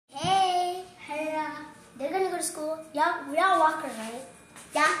to school? Yeah, we all walkers, right?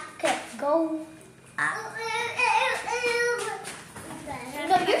 Yeah. Okay, go.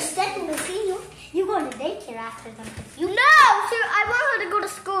 No, you're stepping to see you. You go to daycare after them. You No, I want her to go to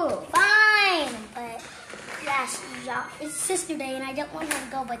school. fine, but yeah, it's sister day, and I don't want her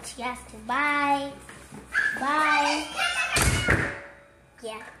to go, but she has to. Bye. Bye.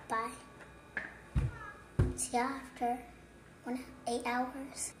 Yeah, bye. See you after 8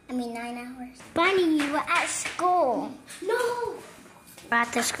 hours. 9 hours. Bunny, you were at school. No. We're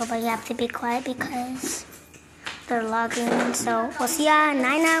at the school, but you have to be quiet because they're logging in. So we'll see ya in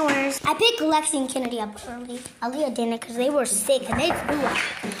 9 hours. I picked Lexi and Kennedy up early. Aaliyah didn't because they were sick and they threw up.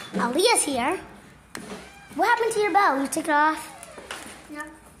 Aaliyah's here. What happened to your bell? You took it off? No.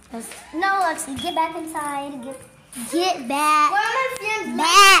 No, Lexi, get back inside. Get back. One of my friends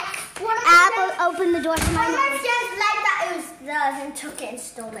Back. Open the door to my One of my room. friends liked that it was theirs and took it and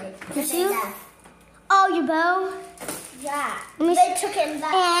stole it. Did you? Oh, your bow? Yeah. They took it and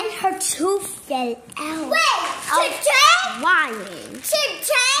left. And her tooth fell out. Wait, Chick-Chain? Lying.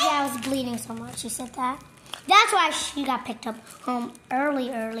 Chick-Chain? Yeah, I was bleeding so much. She said that. That's why she got picked up home early.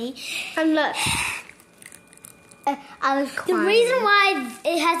 And look. I was crying. The reason why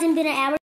it hasn't been an hour